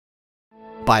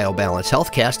BioBalance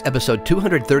Healthcast, episode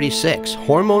 236,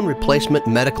 Hormone Replacement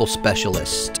Medical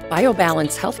Specialist.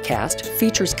 BioBalance Healthcast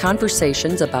features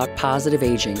conversations about positive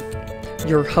aging.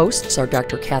 Your hosts are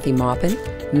Dr. Kathy Maupin,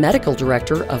 Medical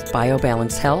Director of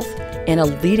BioBalance Health and a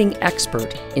leading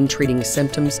expert in treating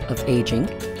symptoms of aging,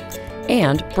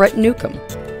 and Brett Newcomb,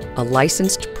 a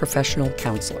licensed professional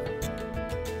counselor.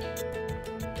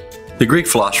 The Greek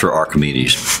philosopher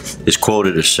Archimedes is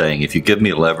quoted as saying, "If you give me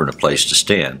a lever and a place to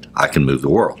stand, I can move the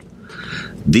world."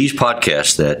 These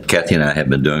podcasts that Kathy and I have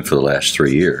been doing for the last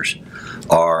 3 years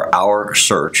are our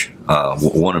search,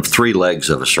 one of three legs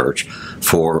of a search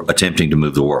for attempting to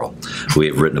move the world. We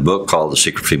have written a book called The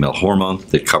Secret Female Hormone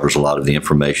that covers a lot of the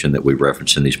information that we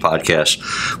reference in these podcasts.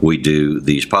 We do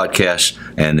these podcasts,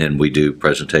 and then we do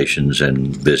presentations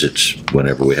and visits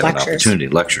whenever we have an opportunity,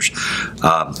 lectures.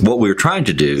 What we're trying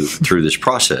to do through this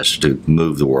process to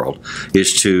move the world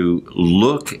is to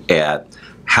look at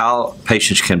how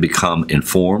patients can become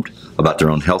informed about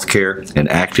their own health care and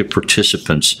active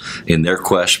participants in their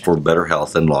quest for better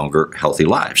health and longer, healthy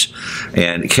lives.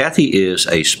 And Kathy is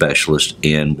a specialist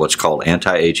in what's called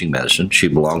anti-aging medicine. She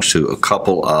belongs to a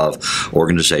couple of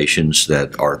organizations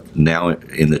that are now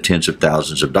in the tens of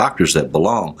thousands of doctors that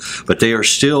belong, but they are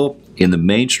still in the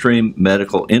mainstream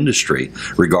medical industry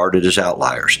regarded as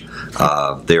outliers.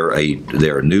 They're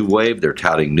a new wave. They're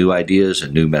touting new ideas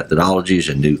and new methodologies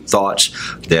and new thoughts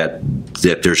that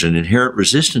there's an inherent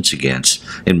resistance against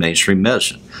in mainstream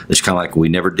medicine. It's kind of like we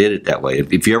never did it that way.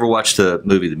 If you ever watch the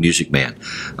movie The Music Man,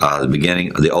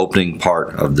 the opening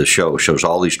part of the show shows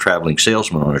all these traveling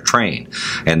salesmen on a train,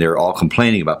 and they're all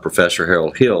complaining about Professor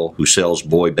Harold Hill, who sells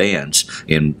boy bands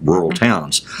in rural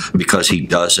towns, because he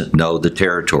doesn't know the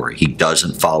territory. He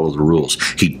doesn't follow the rules.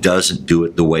 He doesn't do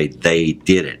it the way they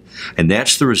did it. And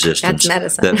that's the resistance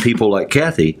that people like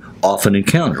Kathy often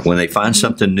encounter when they find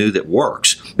something new that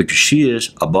works, because she is,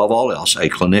 above all else, a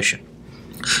clinician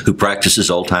who practices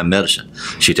old-time medicine.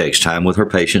 She takes time with her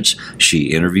patients,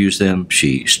 she interviews them,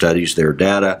 she studies their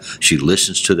data, she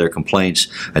listens to their complaints,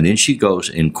 and then she goes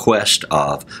in quest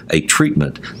of a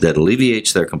treatment that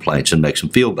alleviates their complaints and makes them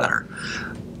feel better.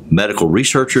 Medical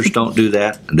researchers don't do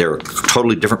that. They're a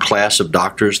totally different class of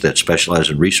doctors that specialize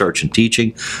in research and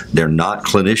teaching. They're not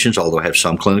clinicians, although have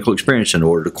some clinical experience in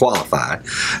order to qualify.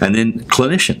 And then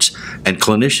clinicians. And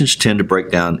clinicians tend to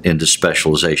break down into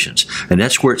specializations. And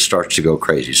that's where it starts to go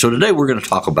crazy. So today we're going to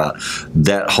talk about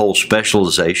that whole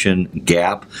specialization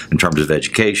gap in terms of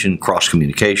education,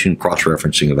 cross-communication,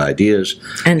 cross-referencing of ideas.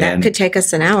 And that could take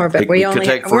us an hour, but we only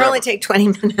take 20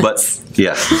 minutes. But,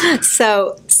 yeah.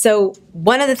 So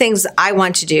one of the things I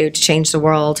want to do to change the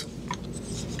world,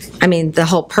 I mean, the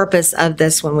whole purpose of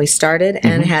this when we started,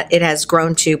 and it has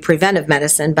grown to preventive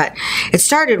medicine, but it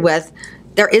started with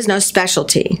there is no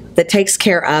specialty that takes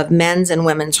care of men's and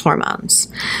women's hormones.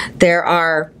 There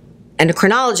are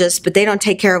endocrinologists, but they don't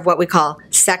take care of what we call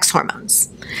sex hormones.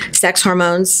 Sex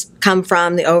hormones come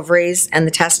from the ovaries and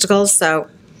the testicles, so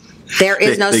there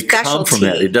is no specialty. They come from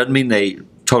that. It doesn't mean they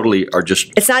totally are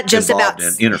just It's not just involved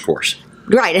about in intercourse.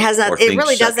 Right. It has not. It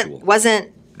really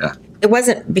It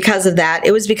wasn't because of that.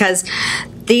 It was because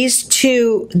these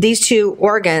two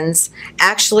organs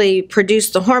actually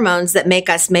produce the hormones that make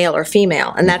us male or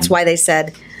female, and that's why they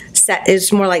said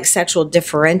it's more like sexual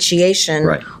differentiation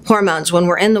hormones. When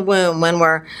we're in the womb, when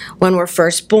we're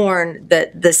first born,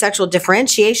 the sexual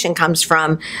differentiation comes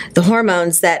from the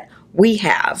hormones that we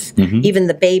have, even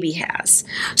the baby has.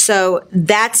 So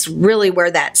that's really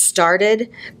where that started.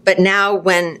 But now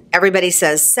when everybody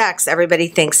says sex, everybody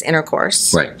thinks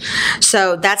intercourse. Right.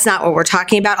 So that's not what we're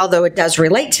talking about, although it does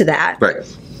relate to that. Right.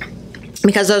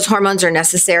 Because those hormones are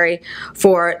necessary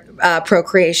for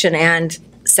procreation and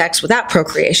sex without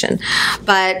procreation.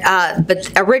 But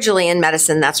originally in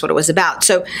medicine, that's what it was about.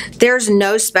 So there's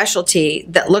no specialty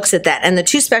that looks at that. And the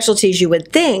two specialties you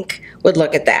would think would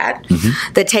look at that,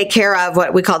 that take care of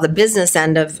what we call the business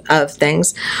end of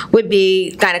things, would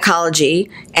be gynecology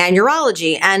and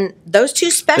urology. And those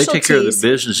two specialties... They take care of the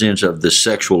business ends of the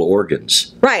sexual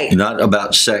organs. Right. Not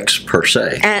about sex per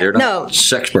se. They're not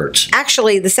sexperts.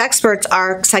 Actually, the sexperts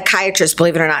are psychiatrists,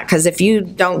 believe it or not, because if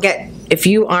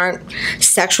you aren't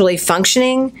sexually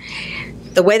functioning,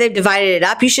 the way they've divided it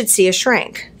up, you should see a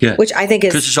shrink. Yeah. Which I think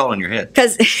is... Because it's all in your head.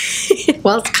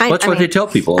 Well, it's kind of... That's what they tell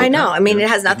people all the time. I know. I mean, it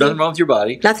has nothing wrong with your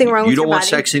body. Nothing wrong with your body. You don't want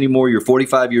sex anymore. You're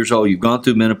 45 years old. You've gone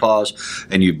through menopause,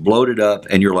 and you've bloated up,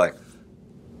 and you're like,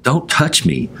 don't touch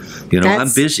me.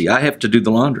 I'm busy. I have to do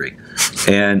the laundry.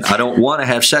 and I don't want to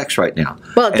have sex right now.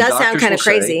 Well, it does sound kind of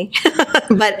crazy,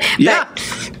 but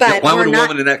why would a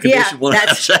woman in that condition want to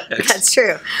have sex? That's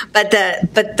true. But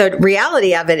the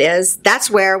reality of it is that's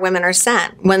where women are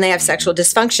sent when they have sexual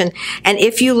dysfunction. And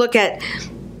if you look at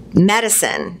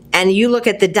medicine and you look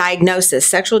at the diagnosis,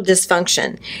 sexual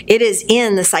dysfunction, it is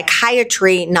in the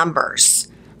psychiatry numbers.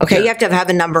 Okay, you have to have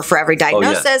a number for every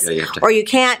diagnosis, or you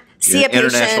can't see a patient.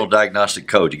 International Diagnostic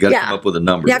Code. You got to come up with a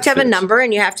number. You have to have a number,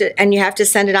 and you have to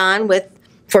send it on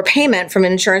for payment from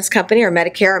an insurance company or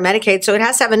Medicare or Medicaid. So it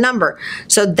has to have a number.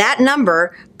 So that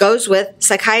number goes with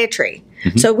psychiatry.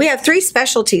 Mm-hmm. So we have 3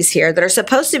 specialties here that are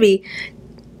supposed to be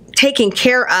taking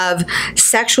care of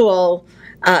sexual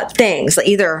things,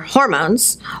 either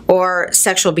hormones or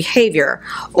sexual behavior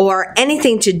or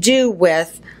anything to do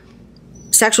with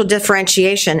sexual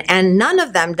differentiation, and none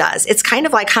of them does. It's kind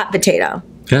of like hot potato.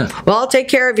 Yeah. Well, I'll take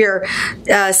care of your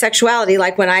sexuality.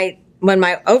 Like when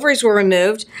my ovaries were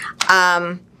removed,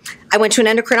 I went to an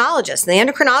endocrinologist, and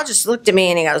the endocrinologist looked at me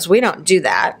and he goes, "We don't do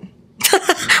that.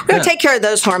 We don't take care of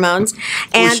those hormones."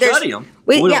 And we study them.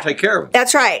 We don't take care of them.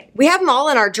 That's right. We have them all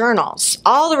in our journals.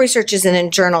 All the research is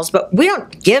in journals, but we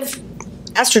don't give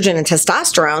estrogen and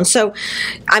testosterone. So,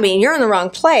 I mean, you're in the wrong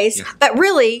place. Yeah. But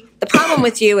really, the problem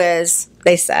with you is,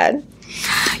 they said,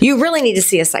 you really need to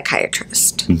see a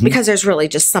psychiatrist because there's really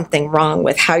just something wrong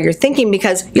with how you're thinking,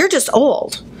 because you're just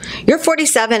old. You're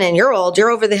 47 and you're old.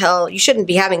 You're over the hill. You shouldn't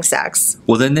be having sex.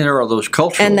 Well, then there are those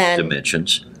cultural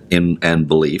dimensions and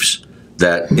beliefs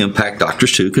that impact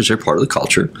doctors too, because they're part of the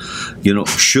culture. You know,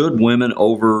 should women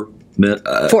over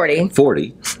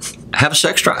 40 have a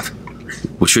sex drive?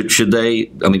 Well, should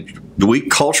they? I mean, do we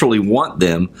culturally want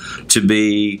them to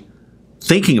be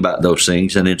thinking about those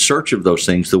things and in search of those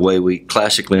things the way we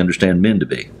classically understand men to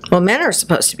be? Well, men are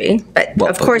supposed to be, but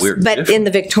of course, but in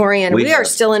the Victorian, we are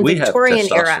still in Victorian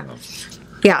era.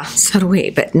 Yeah, so do we,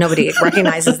 but nobody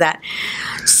recognizes that.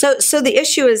 So the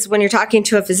issue is when you're talking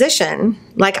to a physician,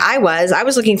 like I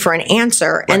was looking for an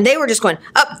answer, and they were just going,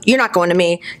 "Oh, you're not going to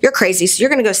me. You're crazy. So you're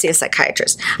going to go see a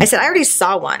psychiatrist." I said, "I already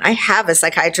saw one. I have a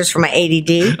psychiatrist for my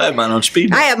ADD. I have my own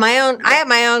speed. I have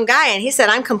my own guy." And he said,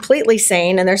 "I'm completely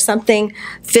sane, and there's something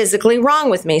physically wrong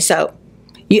with me." So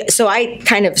I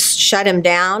kind of shut him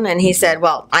down, and he said,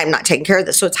 "Well, I'm not taking care of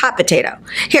this, so it's hot potato.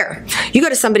 Here, you go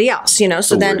to somebody else, you know."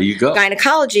 So then where do you go?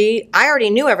 Gynecology, I already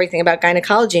knew everything about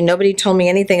gynecology. Nobody told me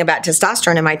anything about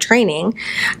testosterone in my training,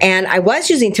 and I was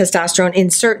using testosterone in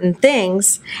certain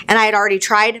things, and I had already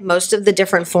tried most of the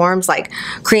different forms, like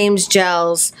creams,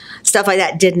 gels, stuff like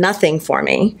that, did nothing for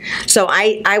me. So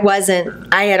I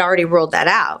had already ruled that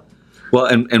out. Well,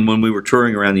 and when we were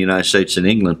touring around the United States and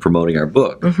England promoting our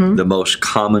book, the most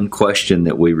common question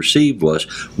that we received was,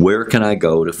 where can I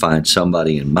go to find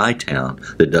somebody in my town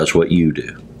that does what you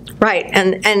do? Right.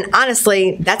 And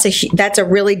honestly, that's a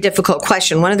really difficult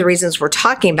question. One of the reasons we're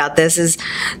talking about this is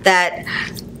that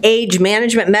age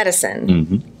management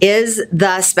medicine is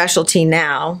the specialty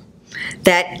now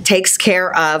that takes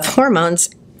care of hormones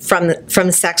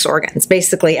from sex organs,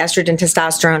 basically estrogen,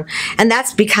 testosterone. And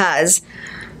that's because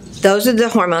those are the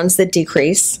hormones that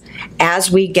decrease as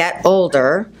we get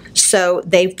older. So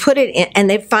they've put it in, and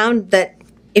they've found that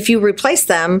if you replace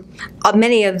them,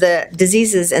 many of the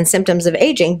diseases and symptoms of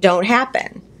aging don't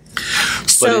happen.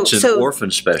 But it's an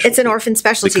orphan specialty. It's an orphan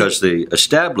specialty. Because the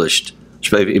established,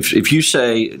 if you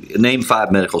say, name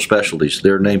 5 medical specialties,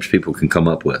 there are names people can come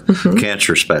up with.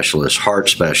 Cancer specialists, heart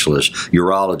specialists,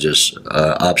 urologists,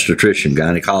 obstetrician,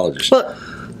 gynecologist. Well,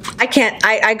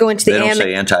 I go into the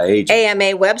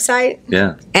AMA website,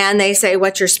 and they say,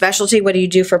 "What's your specialty? What do you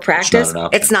do for practice?"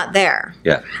 It's not there.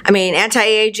 Yeah. I mean,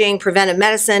 anti-aging, preventive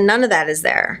medicine, none of that is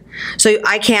there. So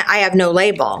I have no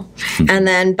label. And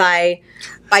then by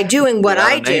doing what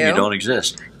I do, you don't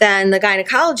exist. Then the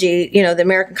gynecology, the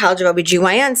American College of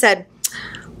OBGYN said,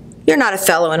 "You're not a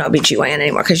fellow in OBGYN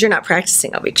anymore because you're not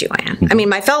practicing OBGYN." I mean,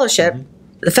 my fellowship,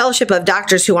 the fellowship of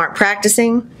doctors who aren't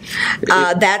practicing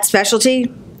that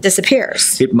specialty,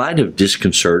 disappears. It might have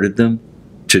disconcerted them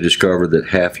to discover that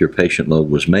half your patient load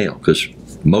was male, because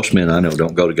most men I know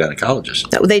don't go to gynecologists.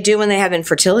 They do when they have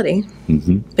infertility.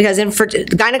 Because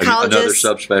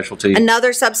gynecologists,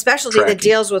 another subspecialty that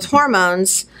deals with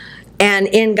hormones, and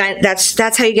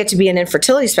that's how you get to be an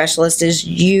infertility specialist. Is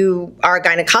you are a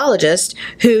gynecologist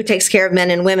who takes care of men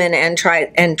and women and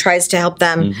tries to help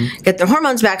them get their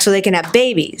hormones back so they can have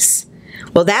babies.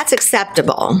 Well, that's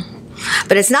acceptable.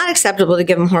 But it's not acceptable to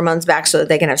give them hormones back so that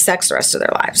they can have sex the rest of their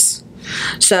lives.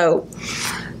 So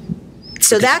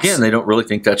that's, again, they don't really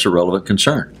think that's a relevant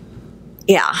concern.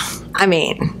 Yeah, I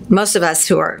mean, most of us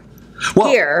who are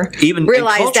here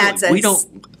realize that's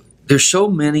there's so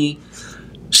many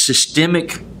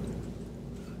systemic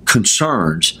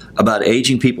concerns about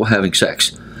aging people having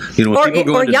sex. You know, when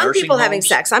people go into young people homes, having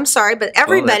sex. I'm sorry, but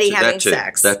everybody having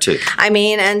sex. That too. I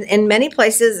mean, and in many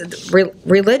places,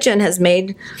 religion has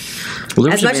made.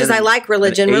 As much as I like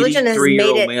religion, religion has made it. An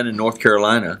 83-year-old man in North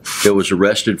Carolina that was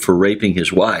arrested for raping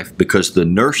his wife because the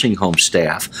nursing home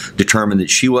staff determined that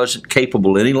she wasn't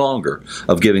capable any longer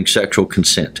of giving sexual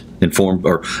consent. And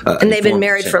they've been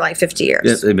married for like 50 years.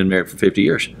 Yes, they've been married for 50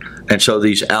 years. And so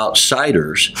these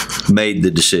outsiders made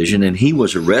the decision, and he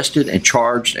was arrested and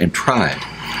charged and tried.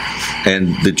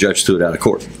 And the judge threw it out of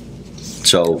court.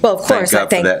 So, well, of course, I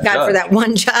thank God for that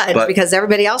one judge, because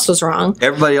everybody else was wrong.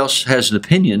 Everybody else has an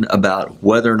opinion about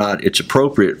whether or not it's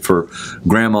appropriate for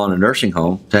grandma in a nursing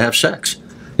home to have sex.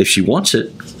 If she wants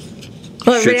it,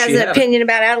 well, everybody has an opinion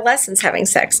about adolescents having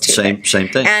sex too. Same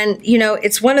thing. And you know,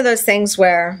 it's one of those things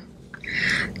where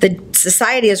the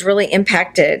society has really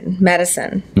impacted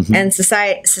medicine, and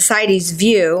society's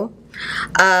view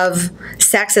of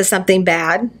sex as something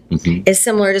bad is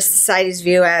similar to society's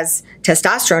view as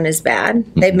testosterone is bad.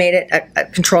 They've made it a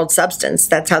controlled substance.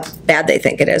 That's how bad they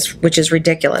think it is, which is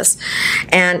ridiculous.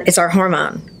 And it's our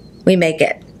hormone. We make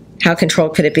it. How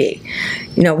controlled could it be?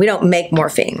 You know, we don't make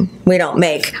morphine. We don't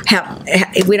make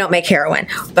heroin,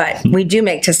 but we do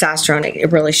make testosterone.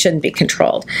 It really shouldn't be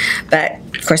controlled. But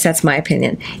of course, that's my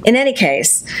opinion. In any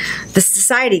case, the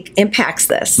society impacts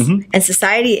this, and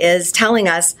society is telling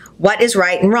us what is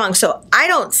right and wrong. So I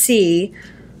don't see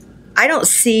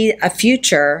a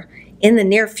future in the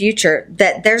near future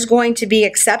that there's going to be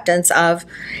acceptance of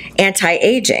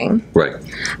anti-aging, right,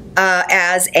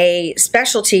 as a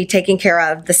specialty taking care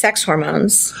of the sex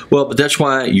hormones. Well, but that's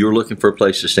why you're looking for a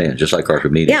place to stand, just like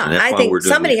Archimedes. Yeah, and that's I think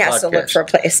somebody has to look for a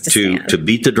place to stand. To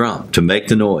beat the drum, to make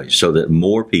the noise, so that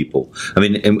more people. I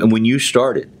mean, and when you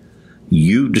started,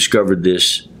 you discovered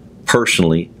this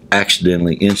personally,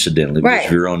 accidentally, incidentally, because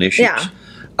of your own issues. Yeah.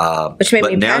 Which made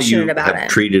me passionate about it. But now you have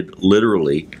treated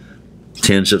literally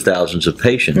tens of thousands of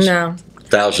patients. No.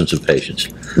 Thousands of patients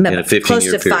in a 15-year period.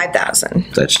 Close to 5,000.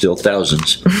 That's still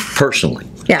thousands personally.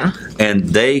 Yeah. And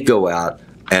they go out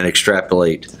and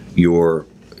extrapolate your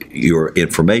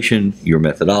information, your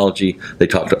methodology. They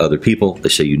talk to other people. They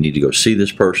say you need to go see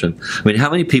this person. I mean, how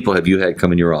many people have you had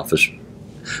come in your office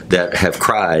that have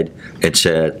cried and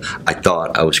said, I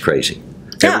thought I was crazy?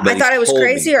 Yeah, I thought I was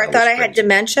crazy, or I thought I had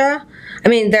dementia. I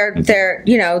mean, they're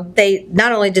you know, they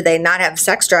not only did they not have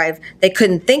sex drive, they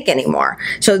couldn't think anymore.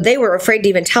 So they were afraid to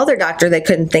even tell their doctor they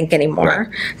couldn't think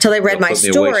anymore until they read my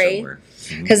story,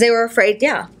 because they were afraid,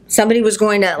 somebody was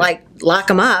going to like lock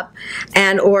them up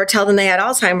and or tell them they had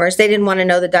Alzheimer's. They didn't want to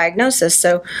know the diagnosis.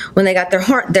 So when they got their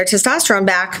testosterone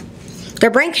back, their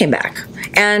brain came back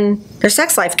and their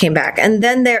sex life came back, and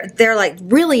then they're like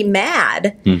really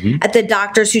mad at the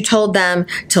doctors who told them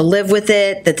to live with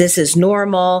it, that this is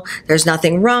normal, there's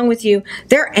nothing wrong with you.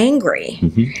 They're angry,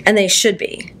 and they should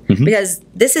be, because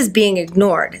this is being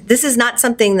ignored. This is not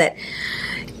something that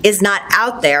is not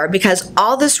out there, because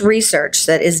all this research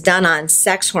that is done on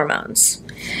sex hormones,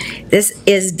 this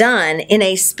is done in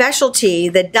a specialty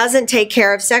that doesn't take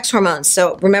care of sex hormones.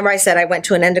 So remember I said I went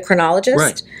to an endocrinologist?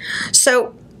 Right.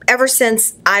 So ever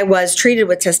since I was treated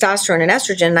with testosterone and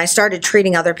estrogen, and I started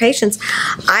treating other patients,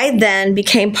 I then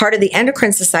became part of the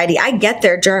Endocrine Society. I get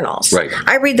their journals. Right.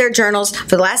 I read their journals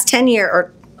for the last 10 years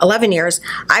or 11 years.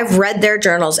 I've read their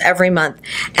journals every month,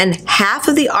 and half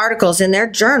of the articles in their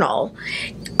journal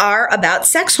are about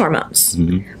sex hormones.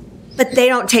 But they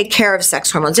don't take care of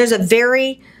sex hormones. There's a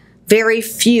very, very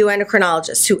few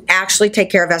endocrinologists who actually take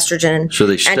care of estrogen and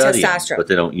testosterone. But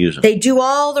they don't use them. They do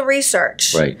all the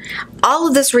research. Right. All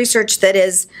of this research that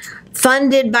is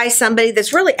funded by somebody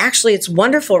that's really, actually, it's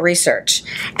wonderful research,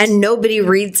 and nobody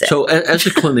reads it. So as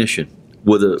a clinician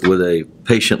with a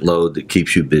patient load that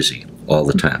keeps you busy all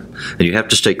the time, and you have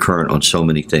to stay current on so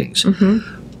many things,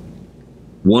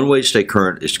 one way to stay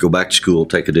current is to go back to school,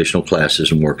 take additional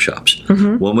classes and workshops.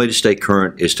 One way to stay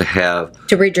current is to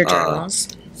read your journals.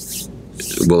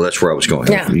 Well, that's where I was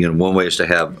going. Yeah. You know, one way is to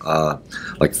have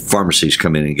like pharmacies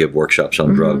come in and give workshops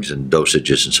on drugs and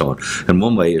dosages and so on. And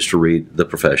one way is to read the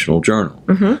professional journal.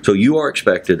 So you are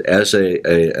expected as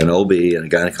an OB and a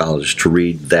gynecologist to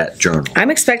read that journal.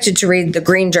 I'm expected to read the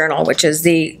Green Journal, which is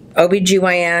the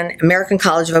OBGYN, American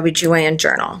College of OBGYN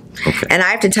journal. Okay. And I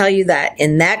have to tell you that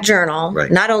in that journal,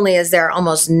 not only is there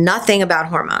almost nothing about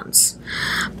hormones,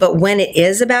 but when it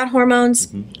is about hormones,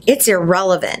 it's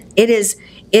irrelevant.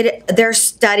 There's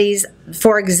studies,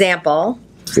 for example,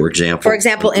 let me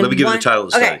give you the title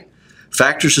of the study.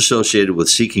 Factors associated with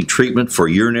seeking treatment for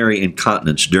urinary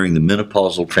incontinence during the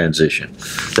menopausal transition.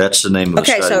 That's the name of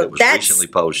the study that was recently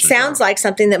published. Sounds like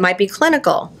something that might be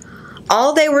clinical.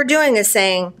 All they were doing is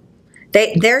saying,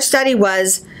 Their study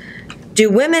was, do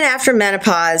women after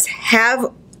menopause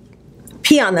have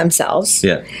pee on themselves?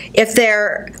 Yeah. If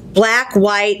they're black,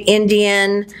 white,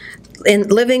 Indian,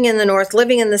 living in the North,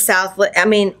 living in the South, I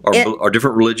mean... Or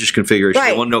different religious configurations.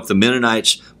 Right. I want to know if the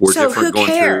Mennonites were different going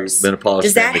through menopause.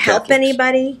 Does that help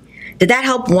anybody? Did that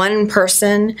help one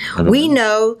person? We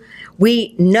know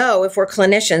if we're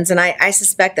clinicians, and I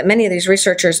suspect that many of these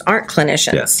researchers aren't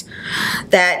clinicians,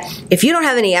 that if you don't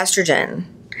have any estrogen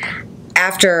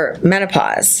after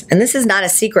menopause, and this is not a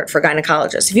secret for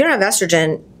gynecologists, if you don't have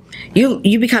estrogen,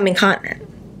 you become incontinent.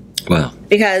 Wow.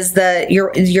 Because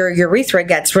your urethra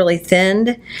gets really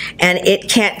thinned and it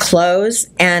can't close,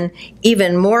 and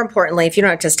even more importantly, if you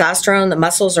don't have testosterone, the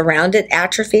muscles around it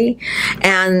atrophy,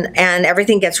 and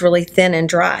everything gets really thin and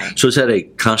dry. So is that a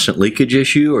constant leakage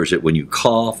issue, or is it when you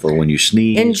cough or when you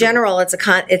sneeze? In general, it's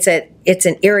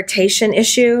an irritation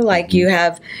issue. Like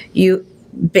you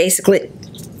basically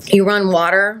run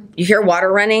water, you hear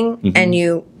water running, and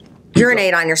you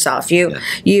urinate on yourself. You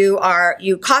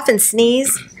cough and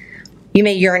sneeze. You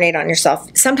may urinate on yourself.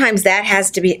 Sometimes that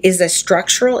is a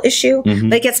structural issue,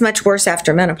 but it gets much worse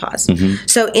after menopause.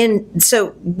 So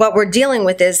what we're dealing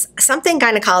with is something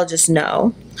gynecologists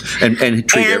know and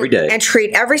treat every day. And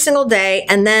treat every single day,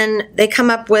 and then they come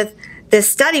up with this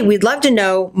study. We'd love to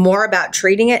know more about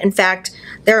treating it. In fact,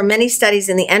 there are many studies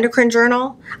in the endocrine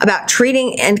journal about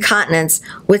treating incontinence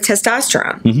with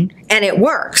testosterone. And it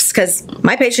works, because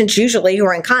my patients usually who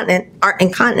are incontinent aren't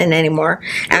incontinent anymore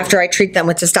after I treat them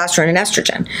with testosterone and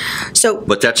estrogen.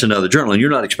 But that's another journal, and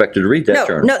you're not expected to read that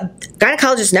journal. No,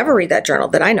 gynecologists never read that journal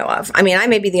that I know of. I mean, I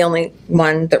may be the only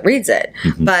one that reads it,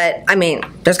 but I mean,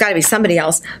 there's got to be somebody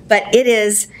else. But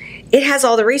it has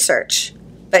all the research.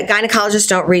 But gynecologists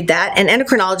don't read that, and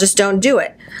endocrinologists don't do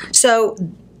it. So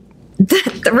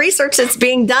the research that's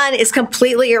being done is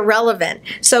completely irrelevant.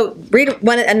 So read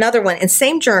another one in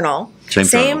same journal,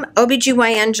 same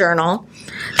OBGYN journal.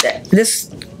 Give us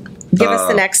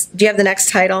the next. Do you have the next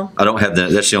title? I don't have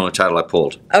that. That's the only title I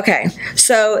pulled. Okay.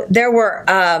 So there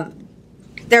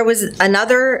was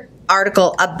another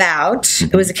article about,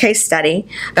 it was a case study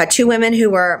about 2 women who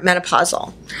were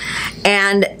menopausal,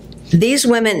 and these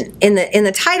women, in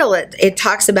the title, it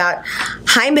talks about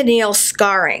hymeneal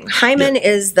scarring. Hymen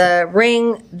is the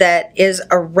ring that is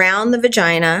around the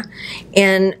vagina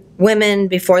in women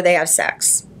before they have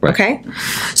sex. Right. Okay?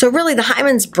 So really the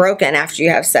hymen's broken after you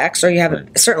have sex, or you have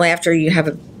certainly after you have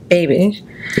a baby.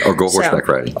 Or go horseback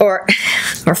riding. Or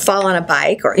fall on a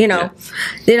bike, or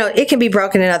it can be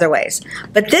broken in other ways.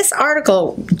 But this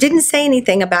article didn't say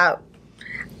anything about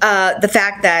the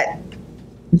fact that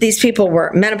these people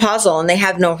were menopausal and they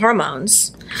have no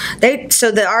hormones.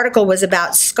 So the article was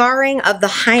about scarring of the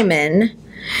hymen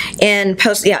in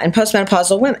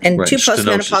postmenopausal women, and 2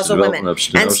 postmenopausal women, and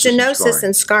stenosis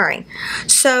and scarring.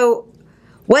 So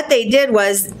what they did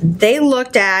was they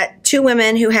looked at 2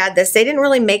 women who had this. They didn't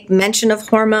really make mention of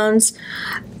hormones,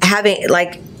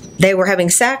 they were having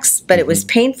sex, but it was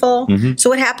painful. So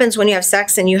what happens when you have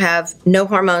sex and you have no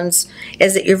hormones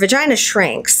is that your vagina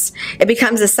shrinks. It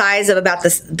becomes the size of about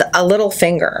a little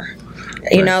finger.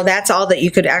 That's all that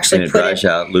you could actually put in. And it dries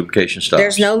out, lubrication stops.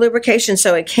 There's no lubrication,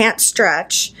 so it can't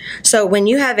stretch. So when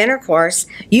you have intercourse,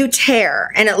 you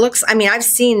tear. And it looks, I've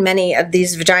seen many of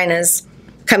these vaginas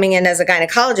coming in as a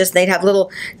gynecologist. They'd have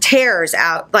little tears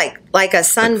out, like a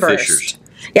sunburst. Like fissures.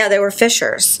 Yeah, they were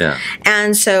fissures. Yeah.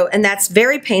 And that's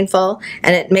very painful,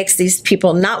 and it makes these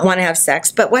people not want to have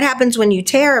sex. But what happens when you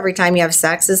tear every time you have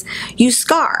sex is you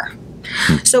scar.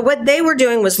 So what they were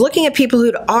doing was looking at people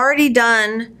who'd already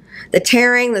done the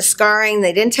tearing, the scarring.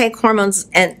 They didn't take hormones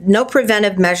and no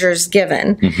preventive measures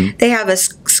given. They have a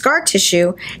scar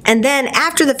tissue, and then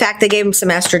after the fact, they gave them some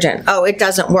estrogen. Oh, it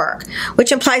doesn't work,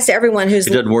 which implies to everyone who's...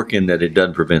 It doesn't work in that it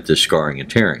doesn't prevent the scarring and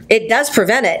tearing. It does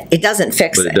prevent it. It doesn't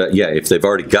fix it. If they've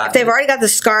already got the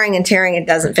scarring and tearing, it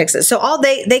doesn't fix it. So all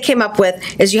they came up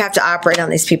with is you have to operate on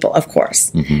these people, of course,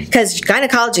 because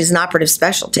gynecology is an operative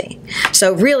specialty.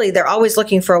 So really, they're always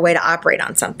looking for a way to operate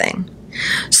on something.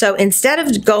 So instead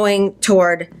of going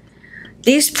toward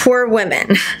these poor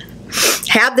women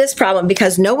have this problem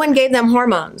because no one gave them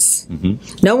hormones,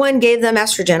 no one gave them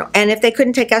estrogen, and if they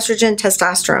couldn't take estrogen,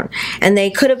 testosterone, and they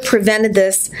could have prevented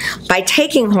this by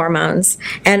taking hormones,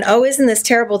 and isn't this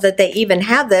terrible that they even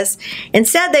have this?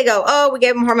 Instead they go, we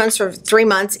gave them hormones for 3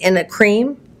 months in a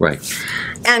cream. Right.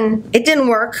 And it didn't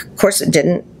work. Of course it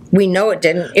didn't. We know it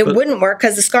didn't. It wouldn't work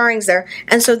because the scarring's there.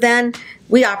 And so then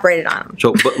we operated on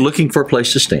them. But looking for a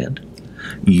place to stand,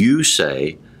 you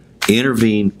say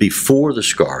intervene before the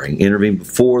scarring, intervene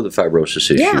before the fibrosis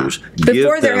issues.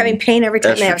 Before they're having pain every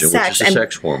time they have sex. Which is a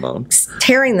sex hormone.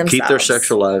 Tearing themselves. Keep their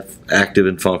sexual life active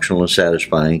and functional and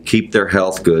satisfying. Keep their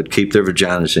health good. Keep their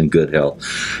vaginas in good health.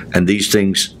 And these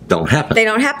things don't happen. They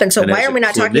don't happen. So why are we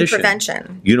not talking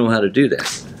prevention? You know how to do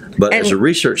that. But as a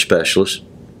research specialist,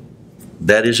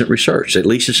 that isn't research. At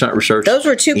least it's not research. Those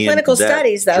were two clinical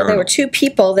studies, though. There were two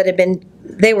people that had been,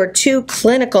 they were two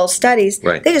clinical studies.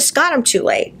 Right. They just got them too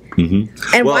late.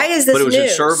 Mm-hmm. And why is this news? But it was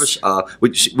news? in service.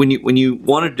 When you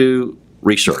want to do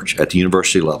research at the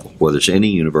university level, whether it's any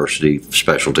university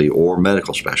specialty or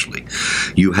medical specialty,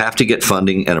 you have to get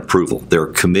funding and approval. There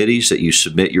are committees that you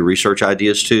submit your research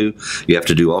ideas to. You have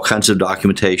to do all kinds of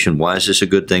documentation. Why is this a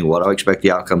good thing? What do I expect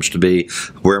the outcomes to be?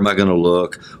 Where am I going to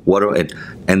look?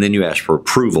 And then you ask for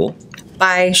approval,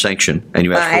 by sanction, and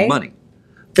you ask for money.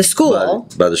 The school,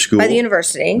 by the school, by the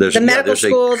university, the medical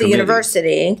school, the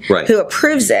university, who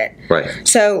approves it. Right.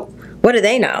 So what do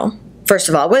they know? First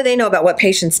of all, what do they know about what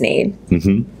patients need?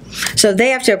 Mm-hmm. So they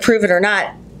have to approve it or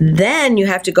not. Then you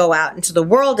have to go out into the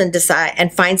world and decide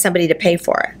and find somebody to pay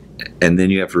for it. And then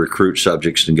you have to recruit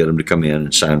subjects and get them to come in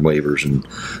and sign waivers and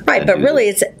but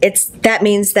really it's that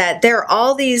means that there are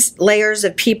all these layers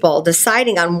of people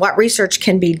deciding on what research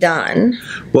can be done.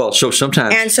 Well, so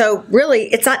sometimes, and so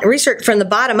really it's not research from the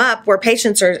bottom up where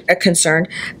patients are concerned.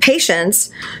 Patients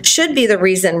should be the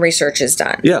reason research is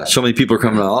done. Yeah, so many people are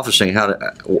coming to the office saying,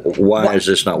 why is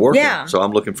this not working? Yeah. So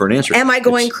I'm looking for an answer. Am I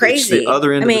going crazy? It's the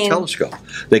other end of the telescope.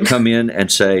 They come in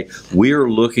and say,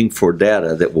 we're looking for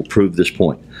data that will prove this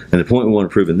point. And the point we want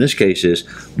to prove in this case is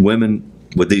women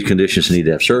with these conditions need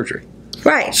to have surgery.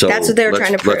 Right. So that's what they're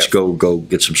trying to prove. Let's go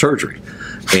get some surgery.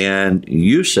 And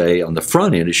you say on the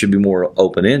front end it should be more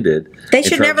open-ended. They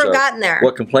should never have gotten there.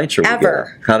 What complaints are we getting?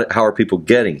 How are people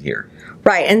getting here?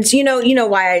 Right. And you know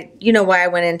why I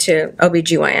went into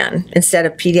OBGYN instead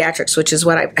of pediatrics, which is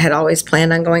what I had always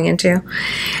planned on going into,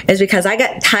 is because I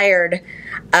got tired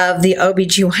of the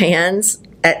OBGYNs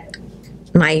at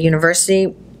my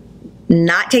university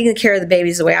not taking care of the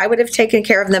babies the way I would have taken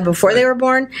care of them before they were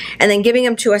born, and then giving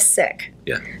them to us sick.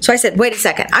 Yeah. So I said, wait a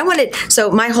second.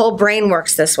 So my whole brain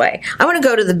works this way. I want to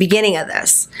go to the beginning of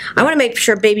this. I want to make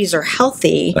sure babies are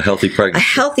healthy. A healthy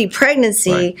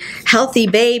pregnancy. Healthy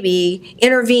baby,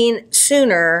 intervene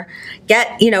sooner,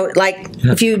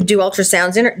 if you do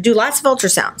ultrasounds, do lots of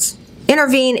ultrasounds.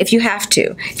 Intervene if you have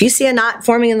to. If you see a knot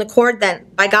forming in the cord, then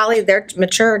by golly, they're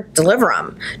mature, deliver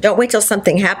them. Don't wait till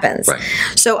something happens. Right.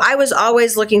 So I was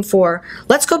always looking for,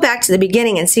 let's go back to the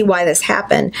beginning and see why this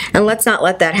happened, and let's not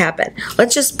let that happen.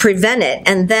 Let's just prevent it,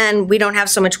 and then we don't have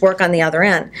so much work on the other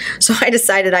end. So I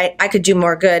decided I could do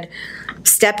more good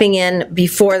stepping in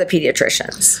before the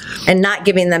pediatricians and not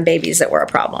giving them babies that were a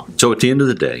problem. So at the end of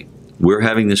the day, we're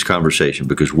having this conversation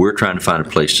because we're trying to find a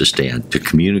place to stand, to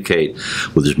communicate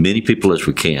with as many people as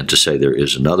we can to say there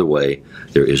is another way,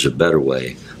 there is a better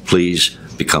way. Please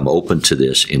become open to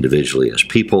this individually as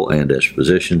people and as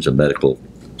physicians and medical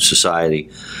society,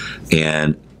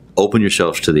 and open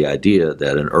yourselves to the idea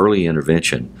that an early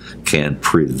intervention can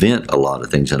prevent a lot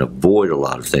of things and avoid a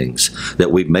lot of things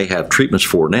that we may have treatments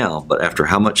for now, but after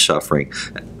how much suffering,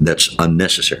 that's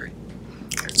unnecessary.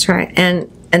 That's right.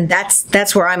 And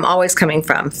that's where I'm always coming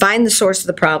from. Find the source of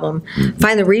the problem,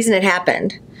 find the reason it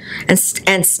happened,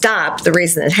 and stop the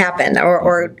reason it happened,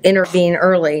 or intervene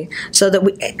early so that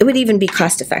it would even be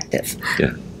cost effective.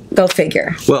 Yeah. Go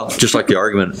figure. Well, just like the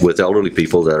argument with elderly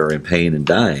people that are in pain and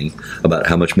dying about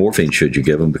how much morphine should you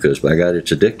give them because, by God,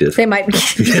 it's addictive. They might be.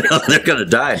 They're going to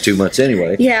die in 2 months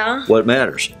anyway. Yeah. What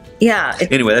matters? Yeah.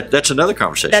 Anyway, that's another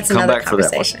conversation. Come back for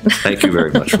that one. Thank you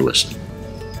very much for listening.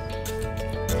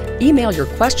 Email your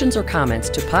questions or comments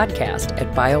to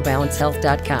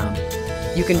podcast@biobalancehealth.com.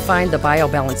 You can find the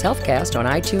BioBalance Healthcast on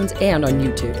iTunes and on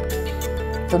YouTube.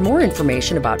 For more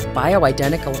information about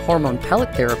bioidentical hormone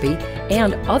pellet therapy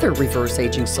and other reverse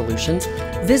aging solutions,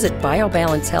 visit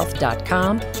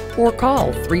biobalancehealth.com or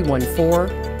call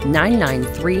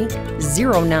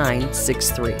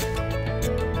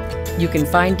 314-993-0963. You can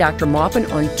find Dr. Maupin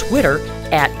on Twitter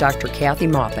 @Dr. Kathy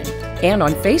Maupin and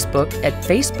on Facebook at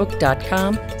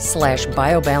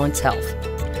facebook.com/biobalancehealth.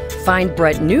 Find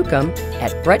Brett Newcomb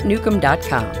at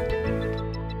brettnewcomb.com.